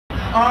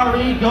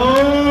Ari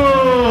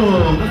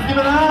Gold. Let's give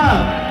it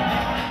up.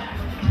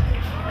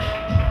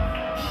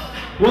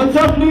 What's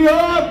up, New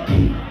York?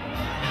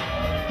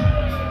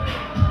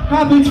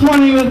 Happy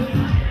 20th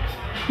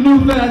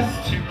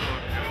NewFest.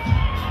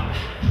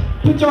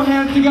 Put your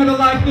hands together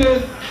like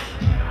this.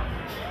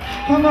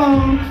 Come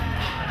on.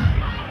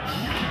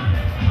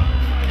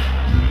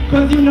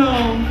 Cause you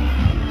know,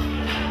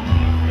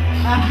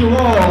 after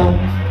all,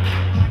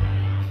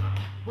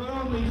 we're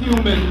only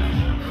human.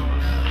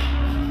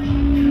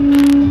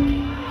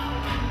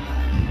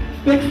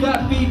 Fix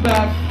that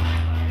feedback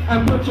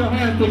and put your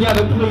hands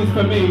together, please,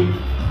 for me.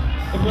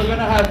 If we're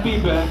gonna have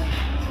feedback.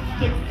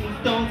 Sticks and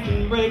stones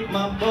can break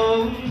my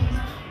bones.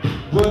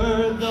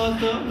 Words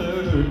also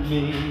hurt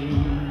me.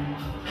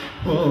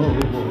 Whoa,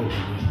 whoa.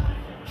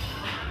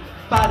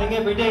 Fighting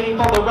every day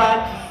for the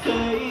right to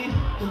say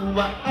who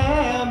I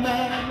am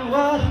and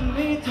what I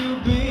need to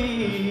be.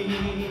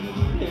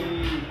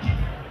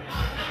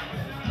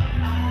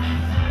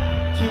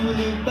 To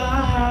live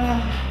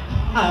by,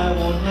 I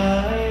won't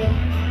hide.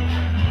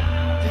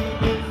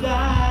 Deep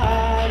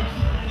inside,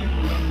 you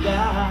and I,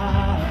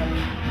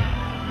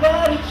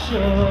 let it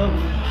show.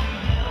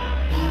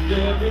 And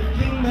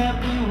everything that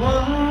we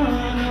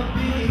wanna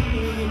be,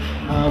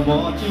 I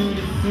want you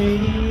to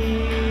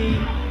see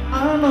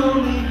I'm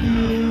only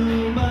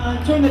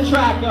human. Turn the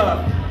track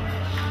up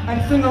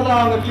and sing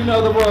along if you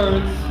know the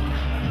words.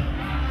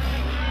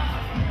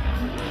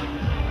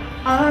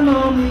 I'm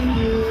only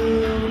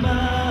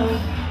human,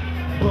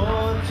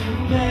 born to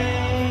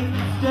make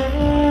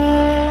mistakes.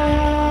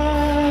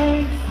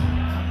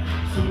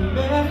 So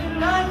many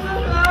nights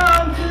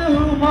alone to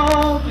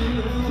hold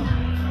you.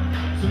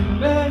 So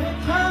many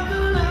times I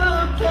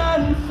looked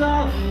and saw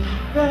your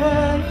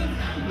face.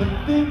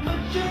 Nothing but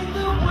change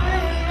the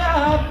way I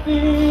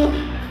feel.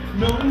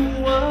 No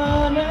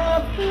one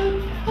else could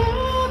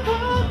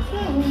ever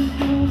tell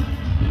you.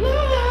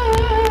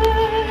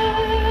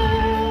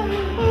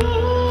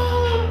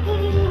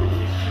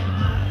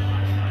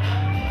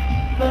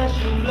 Flesh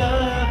and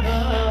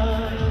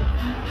blood,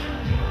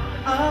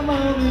 I'm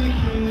only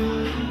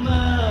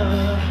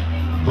human,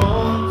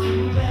 born to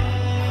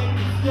make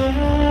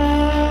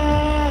mistakes.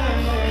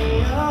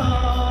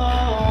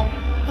 Oh,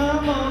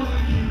 I'm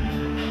only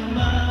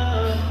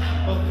human,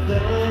 of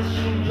flesh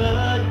and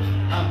blood,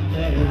 I'm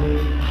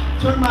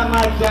made. Turn my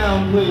mic down,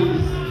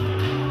 please.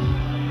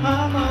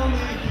 I'm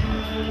only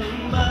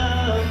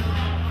human,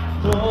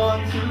 born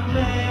to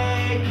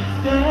make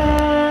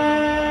mistakes.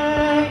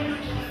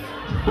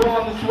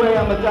 Born this way,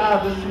 I'ma die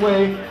this way.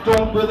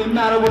 Don't really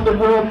matter what the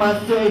world might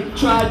say.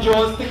 Tried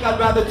yours, think I'd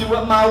rather do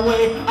it my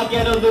way. I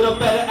get a little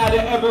better at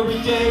it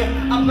every day.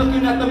 I'm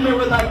looking at the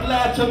mirror like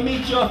glad to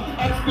meet you.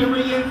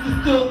 Experience is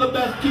still the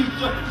best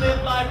teacher.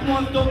 Live life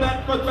once, don't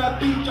let regret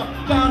beat you.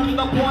 Down to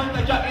the point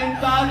that your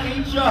inside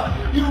hates you.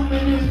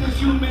 Human is as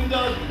human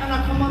does, and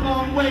I come a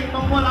long way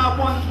from what I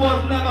once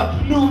was. Never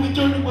knew the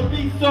journey would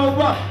be so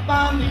rough.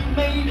 Finally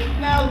made it,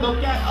 now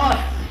look at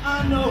us.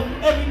 I know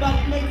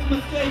everybody makes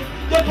mistakes.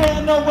 You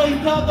can't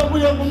always tell the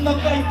real from the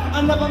fake.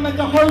 I never meant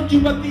to hurt you,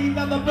 but these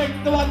are the breaks,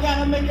 so I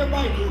gotta make it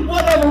right.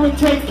 Whatever it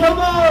takes, come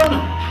on!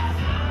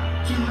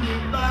 To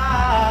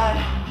divide,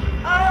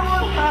 I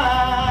won't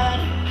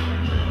hide.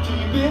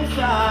 Deep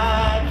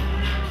inside,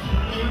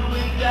 you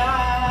and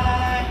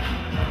I,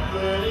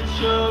 let it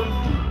show.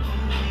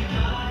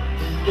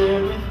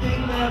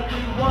 Everything that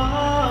we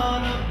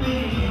wanna be,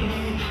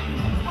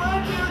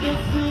 want you to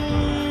see.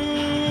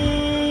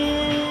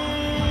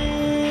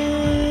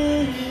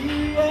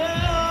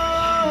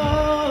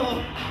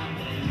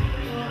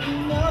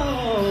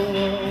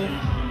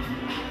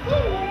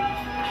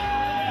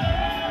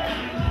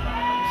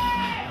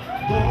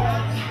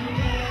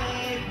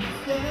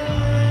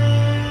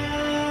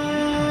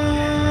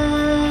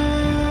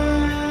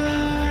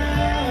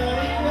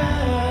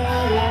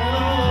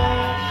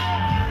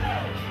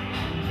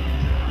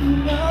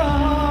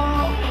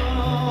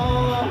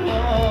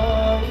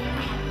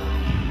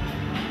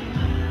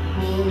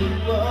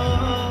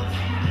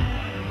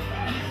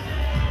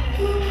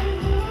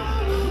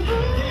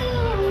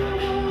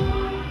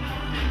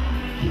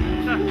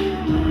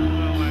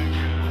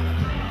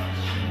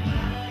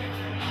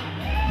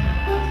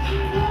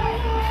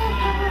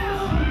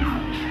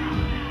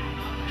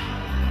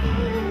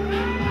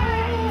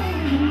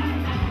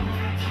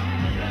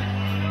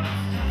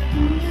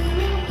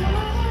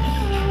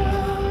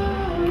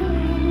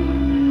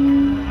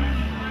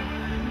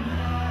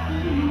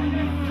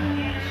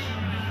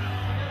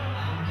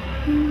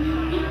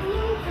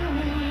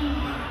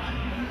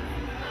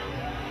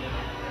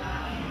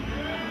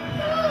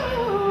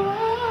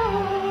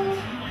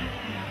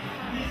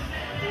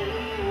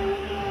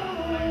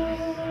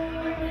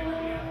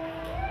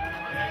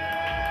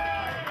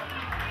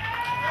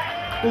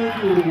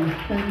 Thank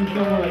you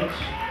so much.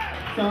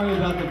 Sorry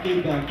about the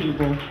feedback,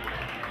 people.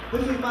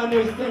 This is my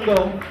new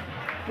single,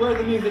 Where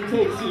the Music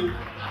Takes You.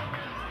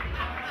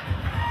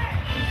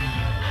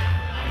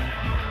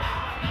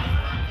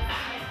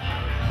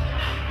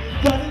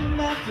 Doesn't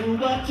matter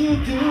what you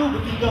do,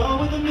 if you go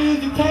where the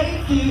music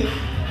takes you.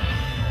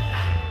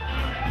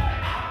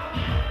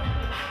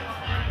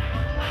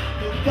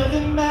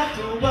 Doesn't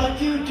matter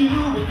what you do,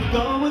 if you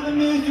go where the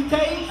music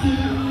takes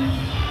you.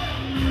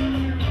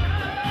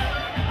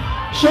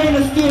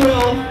 Shana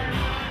Steal,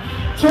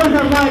 turn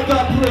her mic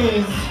up,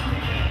 please.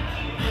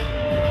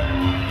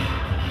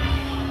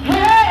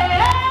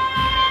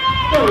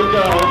 There we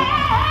go.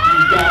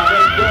 You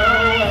gotta go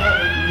and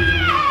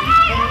leave.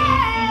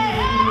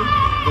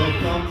 There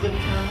comes a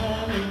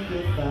time in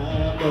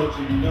goodbye, but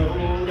you know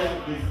that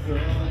there's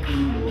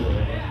something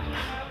more.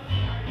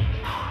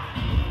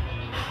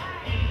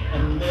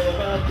 And there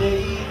are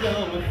days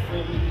I'm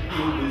afraid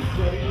you will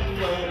say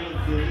what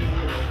it's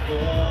here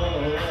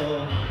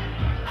for.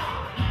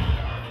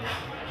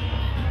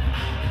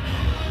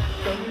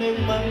 Sunday,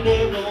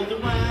 Monday rolls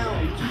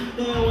around,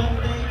 Tuesday,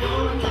 Wednesday,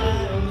 you're in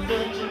town,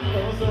 searching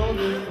for some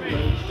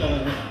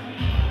inspiration.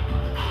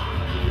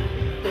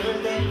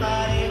 Thursday,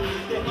 Friday, we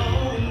stay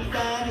home,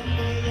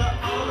 Saturday, you're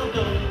all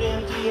alone,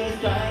 MTA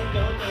strike,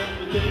 no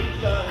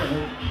transportation.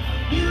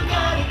 You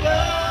gotta go,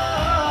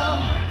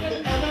 the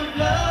ebb and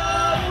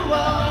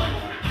flow.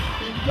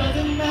 It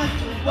doesn't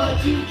matter what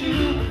you do,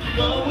 you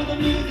go where the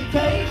music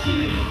takes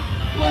you.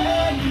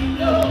 When you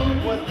know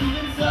what's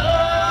even so.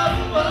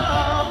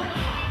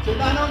 So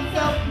that on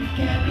self you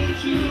can't be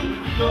true.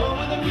 Go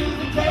where the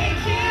music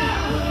takes you.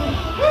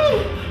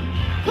 Woo!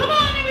 Come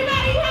on,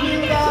 everybody, help me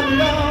get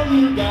you.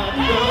 You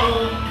gotta go.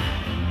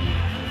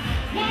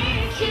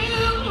 Ain't you?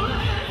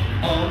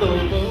 All the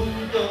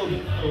roads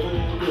going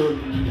over,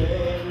 you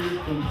carry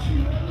from to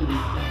the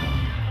sky.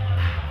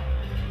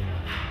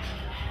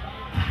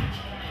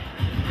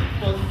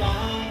 For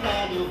signs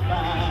that you'll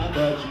find,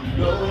 but you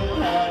know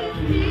how to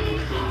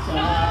reach the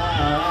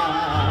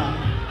time.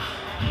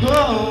 Go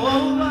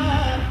over.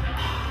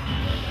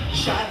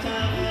 Shot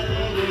down at the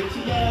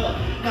ATL,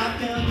 knock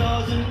down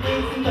doors and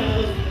racing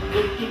bells,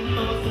 looking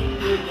for some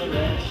good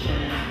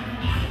direction.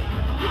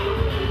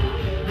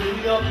 New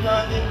York,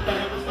 London,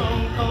 Paris,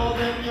 Hong Kong,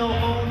 then you're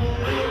home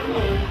away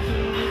home to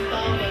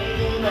start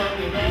making a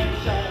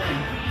connection.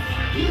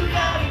 You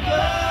gotta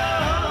go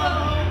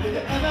to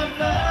the ebb and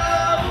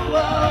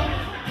flow.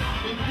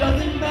 It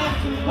doesn't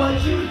matter what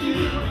you do,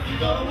 you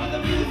go where the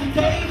music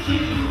takes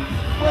you.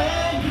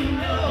 When you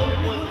know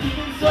what's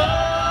keeping so.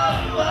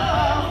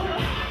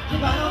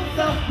 By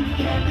yourself, you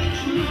can't be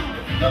true.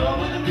 Go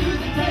where the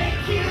music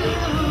takes you.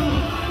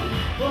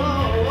 Whoa,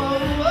 whoa,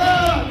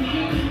 whoa.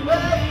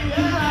 Well,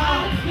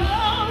 yeah. Go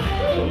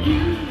where the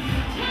music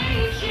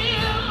takes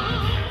you.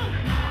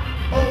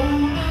 Oh,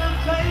 the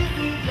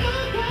places you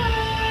go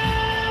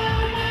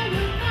when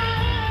you're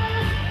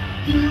not.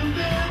 You've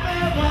been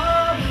there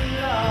all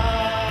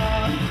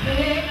along.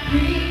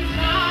 Every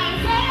time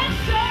they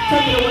say,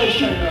 take it away,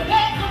 Shana.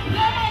 There's a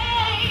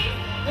place.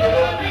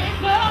 There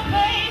is a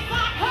place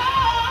like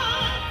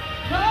home.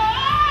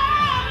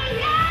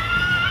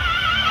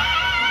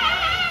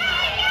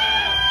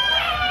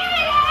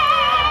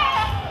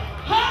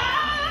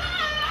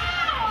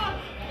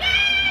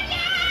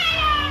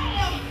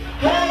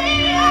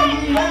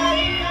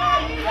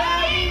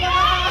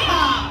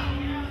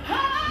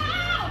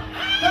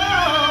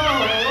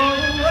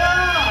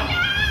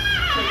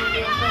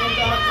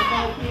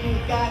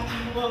 Got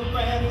you a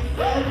brand new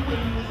set,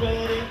 who's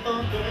ready for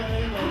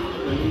burning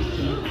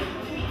inspiration.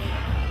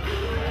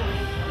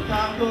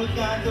 Time goes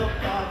down so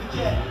far to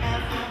check.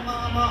 Ask your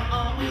mama,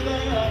 are we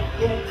there?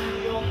 Get to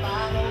your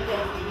final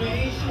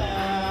destination.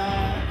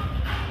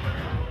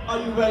 Are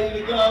you ready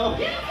to go?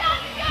 You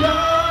gotta go!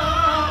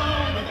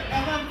 With the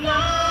ebb and flow.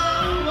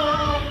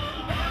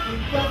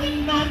 It doesn't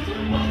matter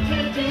what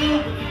you do,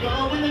 but you go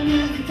when the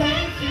music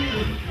takes you.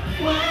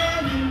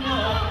 When you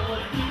know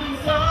what's keeping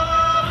so.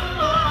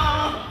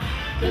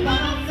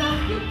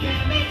 You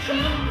can't be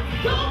true.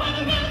 Go where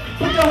the music takes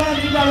you. Put your hands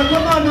together.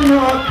 Come on, New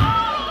York.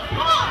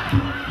 Come on.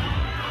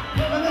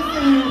 Let me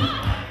see you.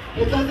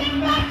 It doesn't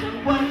matter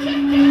what you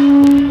do.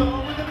 Go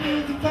where the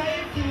music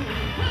takes you.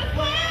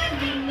 When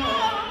you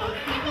know what's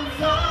keeping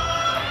so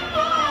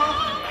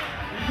long,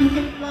 you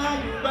can fly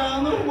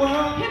around the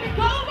world. Can we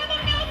go where the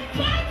music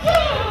takes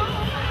you?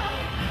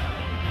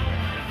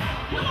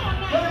 Come on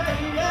now.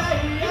 Yeah,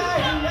 yeah,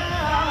 yeah, yeah.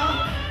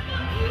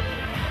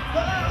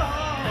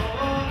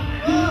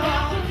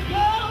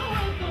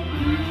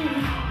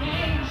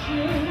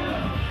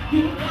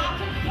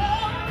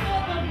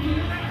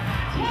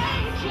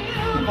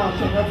 Come on,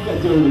 Shane, let's get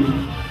dirty.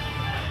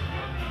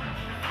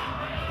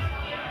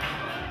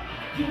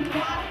 You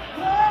gotta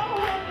go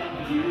where the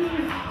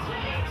music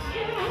takes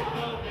you.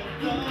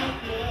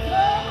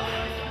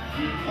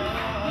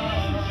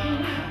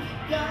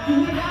 You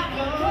gotta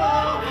go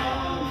where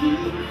the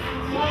music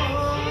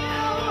takes you.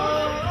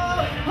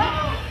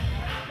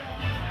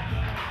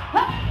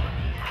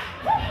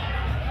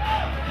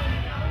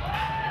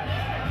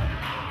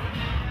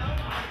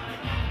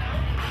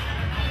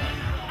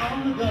 On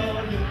the go,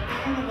 you're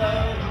in the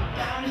road, you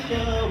gotta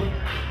show it.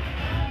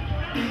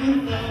 You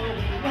know it,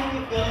 where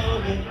you go,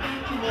 you got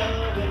to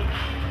know it.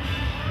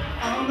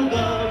 On the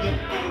go, you're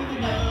in the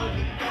know,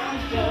 you gotta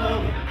show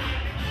it.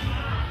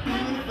 You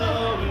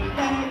know it,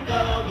 let it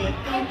go, you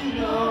got to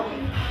know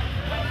it.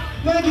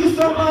 Thank you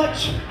so much,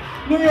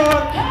 New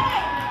York.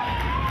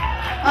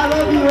 I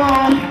love you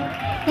all.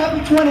 Happy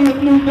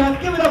 20th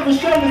NewFest. Give it up for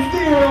Shana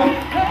Steal.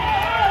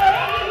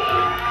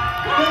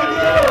 Thank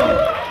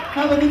you.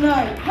 Have a good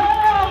night.